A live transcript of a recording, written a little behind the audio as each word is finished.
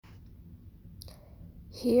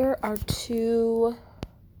Here are two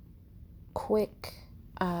quick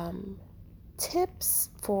tips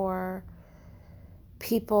for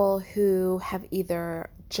people who have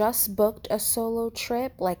either just booked a solo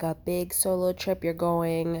trip, like a big solo trip. You're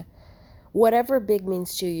going, whatever big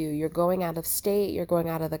means to you. You're going out of state, you're going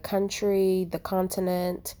out of the country, the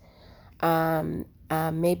continent.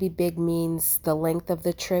 Maybe big means the length of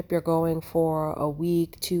the trip. You're going for a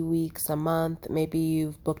week, 2 weeks, a month. Maybe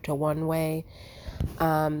you've booked a one way.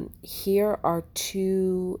 Here are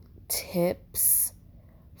two tips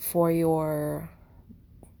for your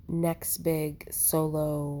next big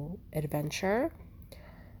solo adventure.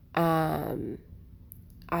 I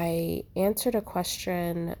answered a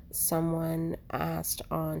question someone asked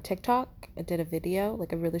on TikTok. I did a video,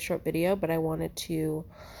 like a really short video, but I wanted to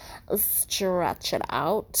stretch it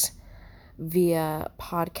out via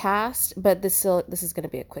podcast. But this is going to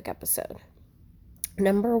be a quick episode.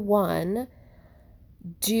 Number one,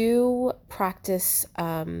 do practice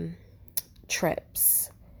trips.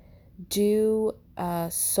 Do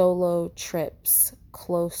solo trips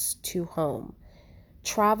close to home.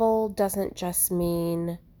 Travel doesn't just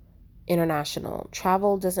mean international.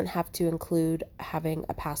 Travel doesn't have to include having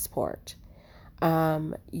a passport.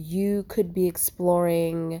 You could be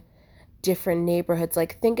exploring different neighborhoods.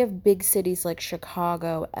 Like, think of big cities like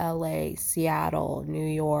Chicago, LA, Seattle, New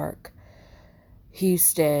York,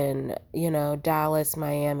 Houston, Dallas,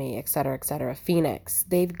 Miami, et cetera, Phoenix.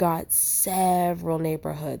 They've got several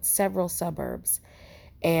neighborhoods, several suburbs,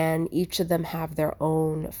 and each of them have their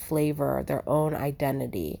own flavor, their own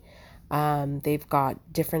identity. They've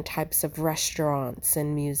got different types of restaurants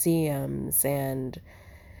and museums and,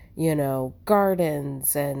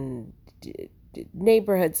 gardens and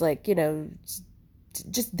neighborhoods, like,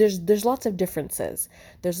 just there's lots of differences.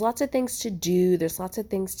 There's lots of things to do. There's lots of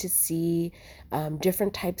things to see,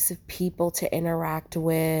 different types of people to interact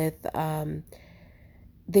with.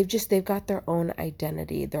 They've got their own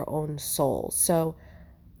identity, their own soul. So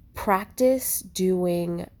practice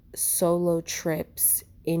doing solo trips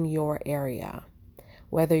in your area.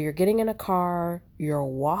 Whether you're getting in a car, you're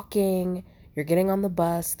walking, you're getting on the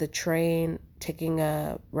bus, the train, taking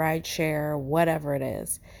a ride share, whatever it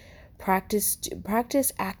is.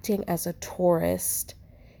 Practice acting as a tourist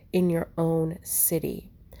in your own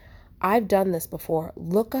city. I've done this before.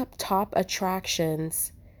 Look up top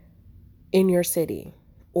attractions in your city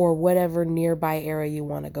or whatever nearby area you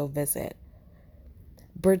want to go visit.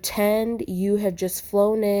 Pretend you have just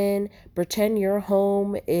flown in. Pretend your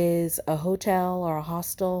home is a hotel or a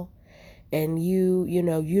hostel, and you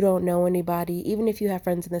don't know anybody. Even if you have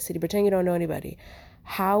friends in the city, pretend you don't know anybody.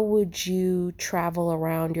 How would you travel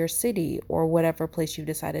around your city or whatever place you've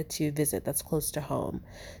decided to visit that's close to home?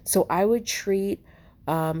 So I would treat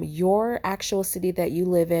your actual city that you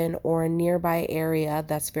live in or a nearby area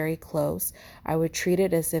that's very close. I would treat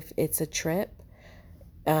it as if it's a trip.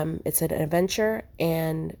 It's an adventure,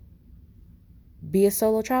 and be a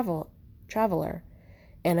solo traveler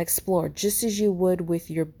and explore just as you would with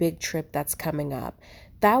your big trip that's coming up.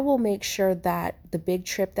 That will make sure that the big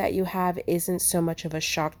trip that you have isn't so much of a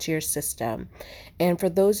shock to your system. And for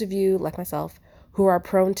those of you like myself who are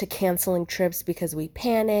prone to canceling trips because we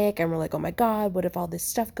panic and we're like, oh my God, what if all this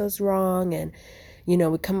stuff goes wrong? And, we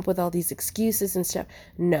come up with all these excuses and stuff.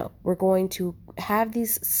 No, we're going to have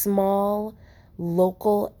these small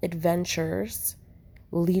local adventures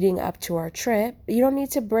leading up to our trip. You don't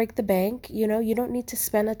need to break the bank. You don't need to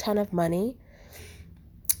spend a ton of money.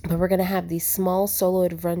 But we're going to have these small solo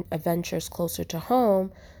adventures closer to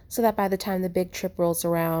home so that by the time the big trip rolls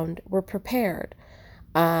around, we're prepared.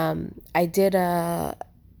 I did a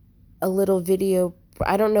little video.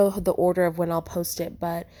 I don't know the order of when I'll post it,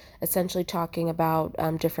 but essentially talking about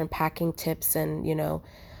different packing tips. And, you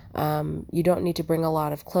don't need to bring a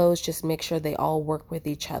lot of clothes. Just make sure they all work with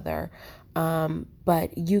each other.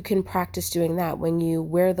 But you can practice doing that. When you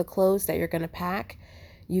wear the clothes that you're going to pack,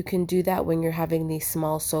 you can do that when you're having these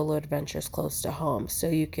small solo adventures close to home. So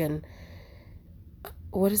you can,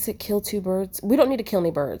 what is it? Kill two birds? We don't need to kill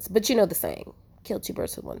any birds, but you know the saying, kill two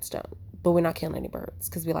birds with one stone. But we're not killing any birds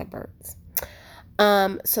because we like birds.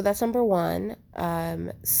 So that's number one.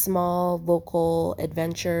 Small local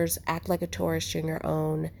adventures. Act like a tourist in your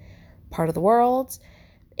own part of the world.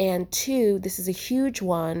 And two, this is a huge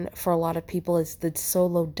one for a lot of people, is the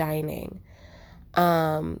solo dining.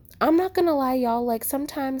 I'm not gonna lie, y'all, like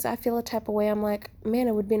sometimes I feel a type of way. I'm like, man,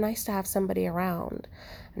 it would be nice to have somebody around,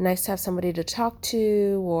 nice to have somebody to talk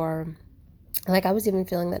to, or like I was even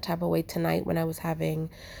feeling that type of way tonight when I was having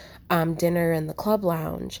dinner in the club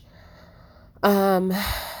lounge. What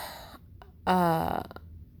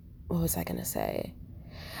was I gonna say?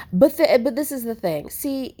 But this is the thing.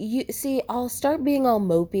 I'll start being all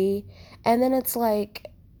mopey, and then it's like,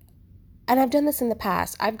 and I've done this in the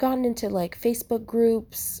past. I've gotten into like Facebook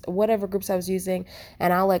groups, whatever groups I was using,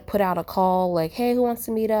 and I'll like put out a call like, hey, who wants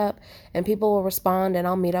to meet up? And people will respond and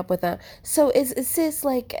I'll meet up with them. So it's this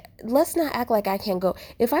like, let's not act like I can't go.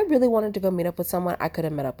 If I really wanted to go meet up with someone, I could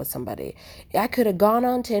have met up with somebody. I could have gone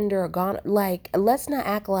on Tinder or gone, like, let's not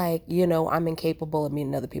act like, I'm incapable of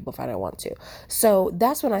meeting other people if I don't want to. So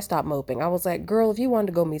that's when I stopped moping. I was like, girl, if you wanted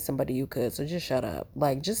to go meet somebody, you could. So just shut up.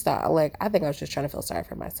 Like, just stop. Like, I think I was just trying to feel sorry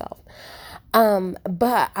for myself.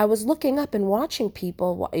 But I was looking up and watching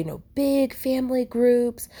people, big family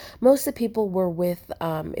groups. Most of the people were with,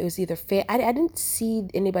 it was either, I didn't see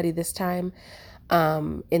anybody this time,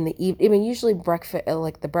 in the evening. I mean, usually breakfast,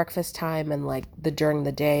 like the breakfast time and like during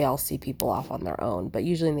the day, I'll see people off on their own, but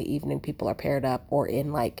usually in the evening, people are paired up or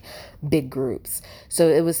in like big groups. So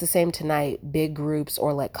it was the same tonight, big groups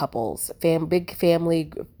or like couples, big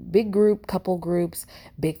family, big group, couple groups,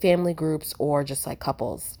 big family groups, or just like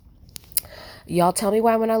couples. Y'all tell me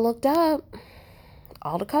why when I looked up,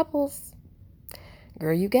 all the couples,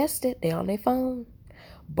 girl, you guessed it, they on their phone.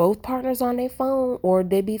 Both partners on their phone, or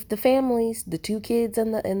they be the families, the two kids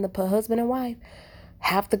and the husband and wife.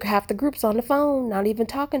 Half the groups on the phone, not even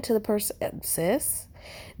talking to the person. Sis,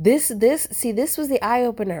 this was the eye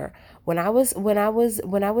opener. When I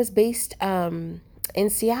was based in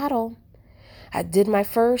Seattle. I did my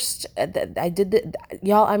first, I did the,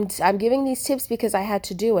 y'all, I'm giving these tips because I had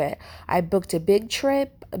to do it. I booked a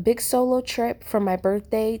big solo trip for my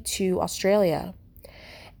birthday to Australia.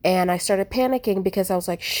 And I started panicking because I was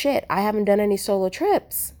like, shit, I haven't done any solo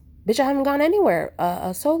trips. Bitch, I haven't gone anywhere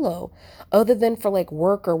solo other than for like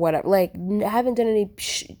work or whatever. Like, I haven't done any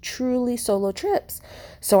truly solo trips.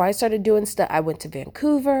 So I started doing stuff. I went to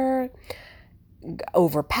Vancouver,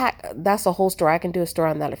 overpack. That's a whole story. I can do a story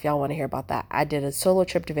on that if y'all want to hear about that. I did a solo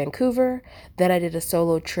trip to Vancouver. Then I did a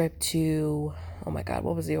solo trip to, oh my God,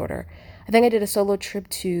 what was the order? I think I did a solo trip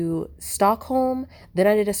to Stockholm. Then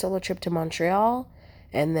I did a solo trip to Montreal.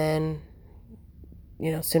 And then,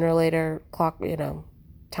 sooner or later,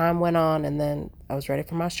 time went on, and then I was ready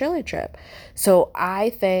for my Australia trip. So I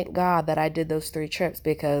thank God that I did those 3 trips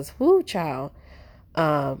because, whoo, child,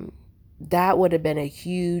 that would have been a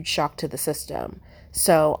huge shock to the system.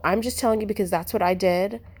 So I'm just telling you because that's what I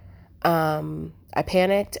did. I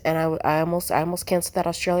panicked and I almost canceled that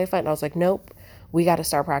Australia flight. And I was like, nope, we got to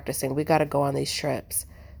start practicing. We got to go on these trips.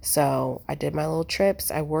 So I did my little trips.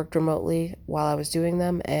 I worked remotely while I was doing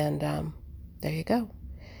them. And there you go.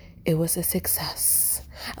 It was a success.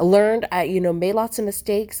 I learned, made lots of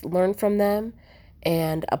mistakes, learned from them,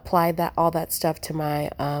 and applied all that stuff to my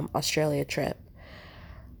Australia trip.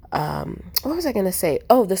 What was I going to say?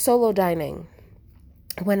 Oh, the solo dining.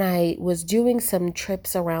 When I was doing some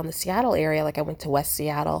trips around the Seattle area, like I went to West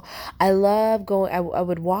Seattle, I love going, I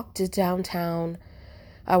would walk to downtown.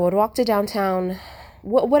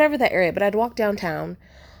 Whatever that area, but I'd walk downtown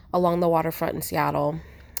along the waterfront in Seattle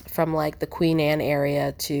from like the Queen Anne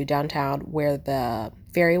area to downtown where the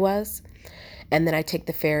ferry was. And then I take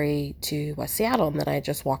the ferry to West Seattle and then I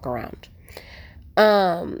just walk around.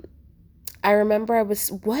 I remember it was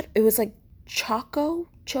like Choco.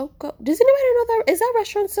 Does anybody know that? Is that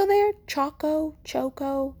restaurant still there? Choco.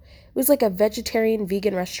 It was like a vegetarian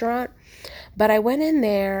vegan restaurant. But I went in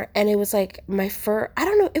there and it was like my first, I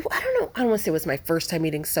don't know. I don't want to say it was my first time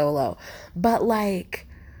eating solo, but like,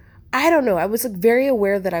 I don't know. I was like very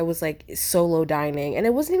aware that I was like solo dining and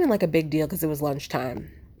it wasn't even like a big deal because it was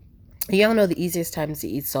lunchtime. Y'all know the easiest times to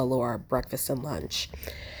eat solo are breakfast and lunch.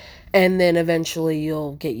 And then eventually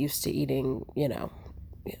you'll get used to eating,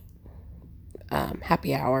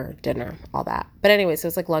 happy hour, dinner, all that. But anyways, it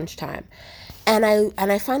was like lunchtime. And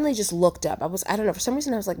I finally just looked up. I don't know, for some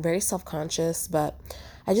reason I was like very self-conscious, but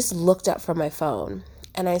I just looked up from my phone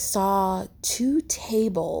and I saw 2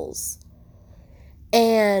 tables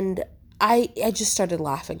and I just started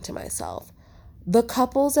laughing to myself. The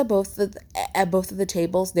couples at both of the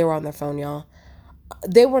tables, they were on their phone, y'all.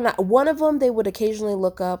 They were not, one of them, they would occasionally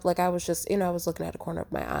look up, like I was just, I was looking at a corner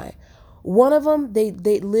of my eye. One of them, they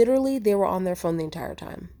literally, they were on their phone the entire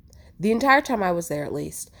time. The entire time I was there, at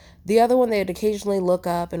least. The other one, they'd occasionally look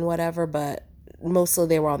up and whatever, but mostly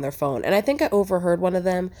they were on their phone. And I think I overheard one of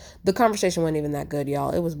them. The conversation wasn't even that good, y'all.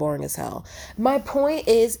 It was boring as hell. My point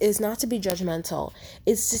is not to be judgmental.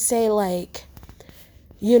 It's to say, like,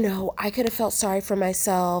 I could have felt sorry for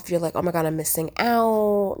myself. You're like, oh my God, I'm missing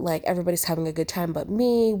out. Like, everybody's having a good time but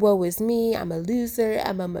me. Woe is me. I'm a loser.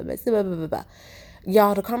 I'm a blah, blah, blah, blah.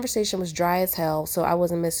 Y'all, the conversation was dry as hell, so I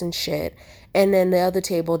wasn't missing shit. And then the other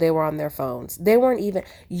table, they were on their phones. They weren't even,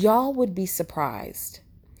 y'all would be surprised.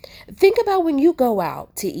 Think about when you go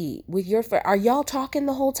out to eat with your friend. Are y'all talking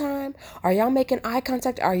the whole time? Are y'all making eye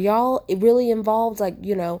contact? Are y'all really involved, like,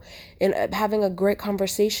 in having a great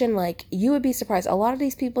conversation? Like, you would be surprised. A lot of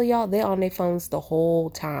these people, y'all, they're on their phones the whole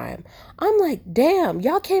time. I'm like, damn,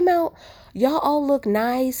 y'all came out, y'all all look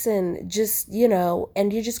nice and just,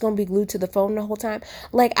 and you're just going to be glued to the phone the whole time.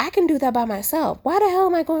 Like, I can do that by myself. Why the hell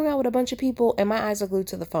am I going out with a bunch of people and my eyes are glued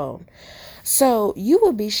to the phone? So you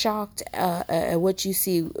would be shocked at what you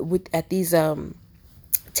see at these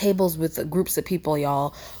tables with groups of people,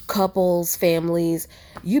 y'all, couples, families.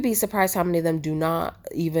 You'd be surprised how many of them do not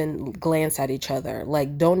even glance at each other,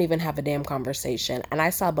 like don't even have a damn conversation. And I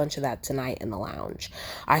saw a bunch of that tonight in the lounge.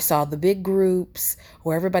 I saw the big groups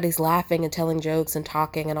where everybody's laughing and telling jokes and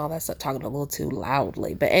talking and all that stuff, talking a little too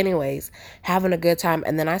loudly, but anyways, having a good time.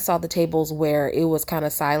 And then I saw the tables where it was kind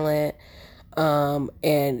of silent,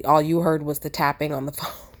 and all you heard was the tapping on the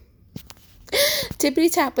phone.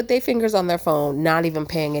 Tippity tap with their fingers on their phone, not even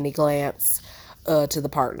paying any glance to the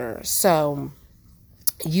partner. So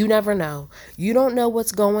you never know. You don't know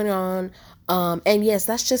what's going on. And yes,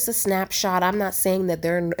 that's just a snapshot. I'm not saying that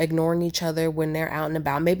they're ignoring each other when they're out and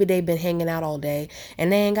about. Maybe they've been hanging out all day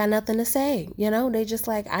and they ain't got nothing to say. They just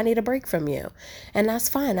like, I need a break from you. And that's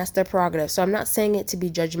fine. That's their prerogative. So I'm not saying it to be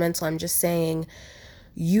judgmental. I'm just saying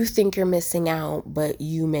you think you're missing out, but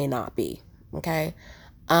you may not be. Okay.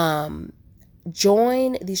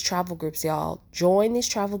 Join these travel groups, y'all. Join these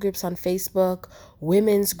travel groups on Facebook,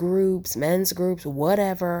 women's groups, men's groups,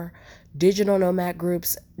 whatever, digital nomad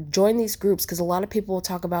groups. Join these groups because a lot of people will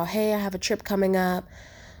talk about, hey, I have a trip coming up.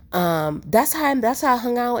 That's how I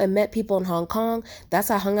hung out and met people in Hong Kong. That's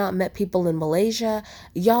how I hung out and met people in Malaysia.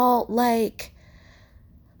 Y'all, like,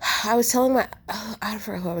 I was telling I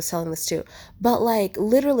forgot who I was telling this to, but like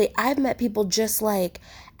literally I've met people just like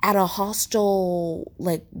at a hostel,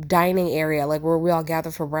 like dining area, like where we all gather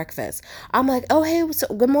for breakfast. I'm like, oh, hey,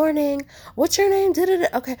 good morning. What's your name?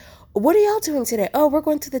 Okay. What are y'all doing today? Oh, we're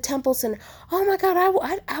going to the temples. And oh my God,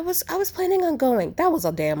 I was planning on going. That was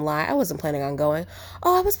a damn lie. I wasn't planning on going.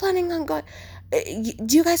 Oh, I was planning on going.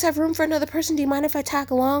 Do you guys have room for another person? Do you mind if I tag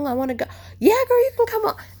along? I want to go. Yeah, girl, you can come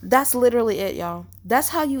on. That's literally it, y'all. That's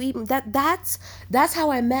how you eat. That's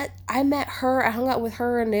how I met her. I hung out with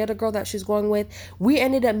her and the other girl that she's going with. We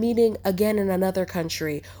ended up meeting again in another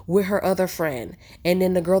country with her other friend, and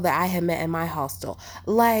then the girl that I had met in my hostel.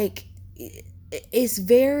 Like, it's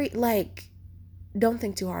very like, don't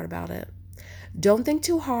think too hard about it. Don't think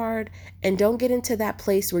too hard, and don't get into that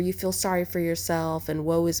place where you feel sorry for yourself and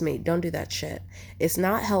woe is me. Don't do that shit. It's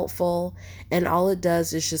not helpful, and all it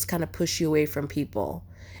does is just kind of push you away from people,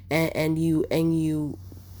 and you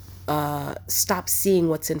stop seeing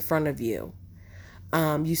what's in front of you.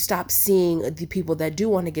 You stop seeing the people that do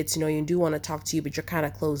want to get to know you and do want to talk to you, but you're kind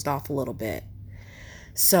of closed off a little bit.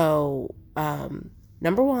 So,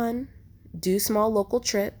 number one, do small local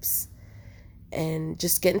trips. And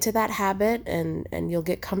just get into that habit, and you'll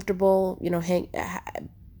get comfortable,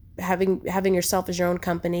 having yourself as your own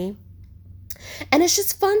company. And it's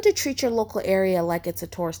just fun to treat your local area like it's a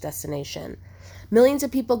tourist destination. Millions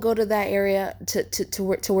of people go to that area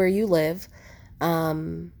to where you live.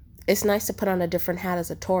 It's nice to put on a different hat as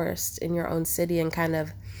a tourist in your own city and kind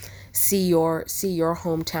of see your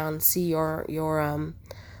hometown, see your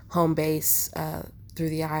home base through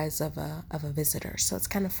the eyes of a visitor. So it's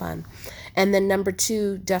kind of fun. And then number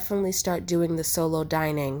two, definitely start doing the solo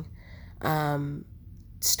dining.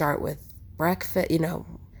 Start with breakfast,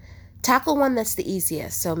 tackle one that's the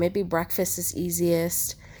easiest. So maybe breakfast is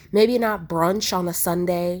easiest. Maybe not brunch on a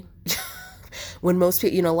Sunday when most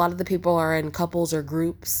people, a lot of the people are in couples or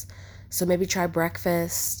groups. So maybe try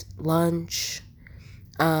breakfast, lunch.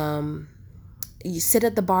 You sit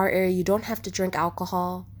at the bar area. You don't have to drink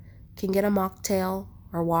alcohol. You can get a mocktail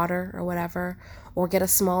or water or whatever, or get a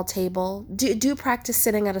small table. Do practice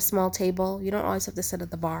sitting at a small table. You don't always have to sit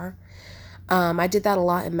at the bar. I did that a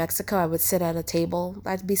lot in Mexico. I would sit at a table.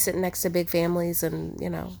 I'd be sitting next to big families and,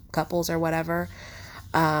 couples or whatever.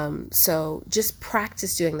 So just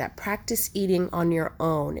practice doing that. Practice eating on your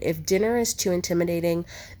own. If dinner is too intimidating,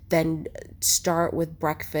 then start with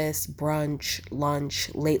breakfast, brunch,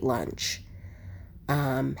 lunch, late lunch,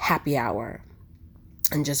 happy hour.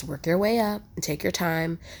 And just work your way up and take your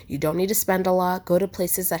time. You don't need to spend a lot. Go to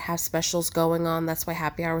places that have specials going on. That's why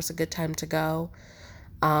happy hour is a good time to go.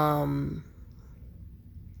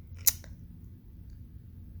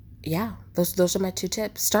 Yeah, those are my two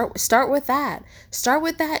tips. Start with that. Start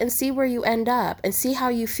with that and see where you end up and see how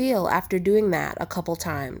you feel after doing that a couple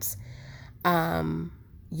times.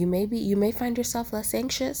 You may find yourself less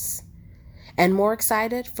anxious and more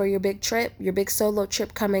excited for your big trip, your big solo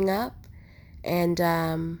trip coming up. And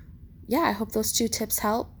yeah, I hope those 2 tips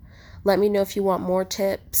help. Let me know if you want more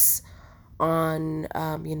tips on,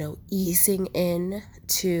 easing in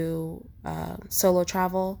to solo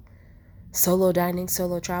travel, solo dining,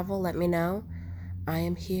 solo travel. Let me know. I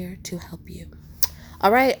am here to help you.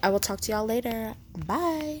 All right, I will talk to y'all later.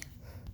 Bye.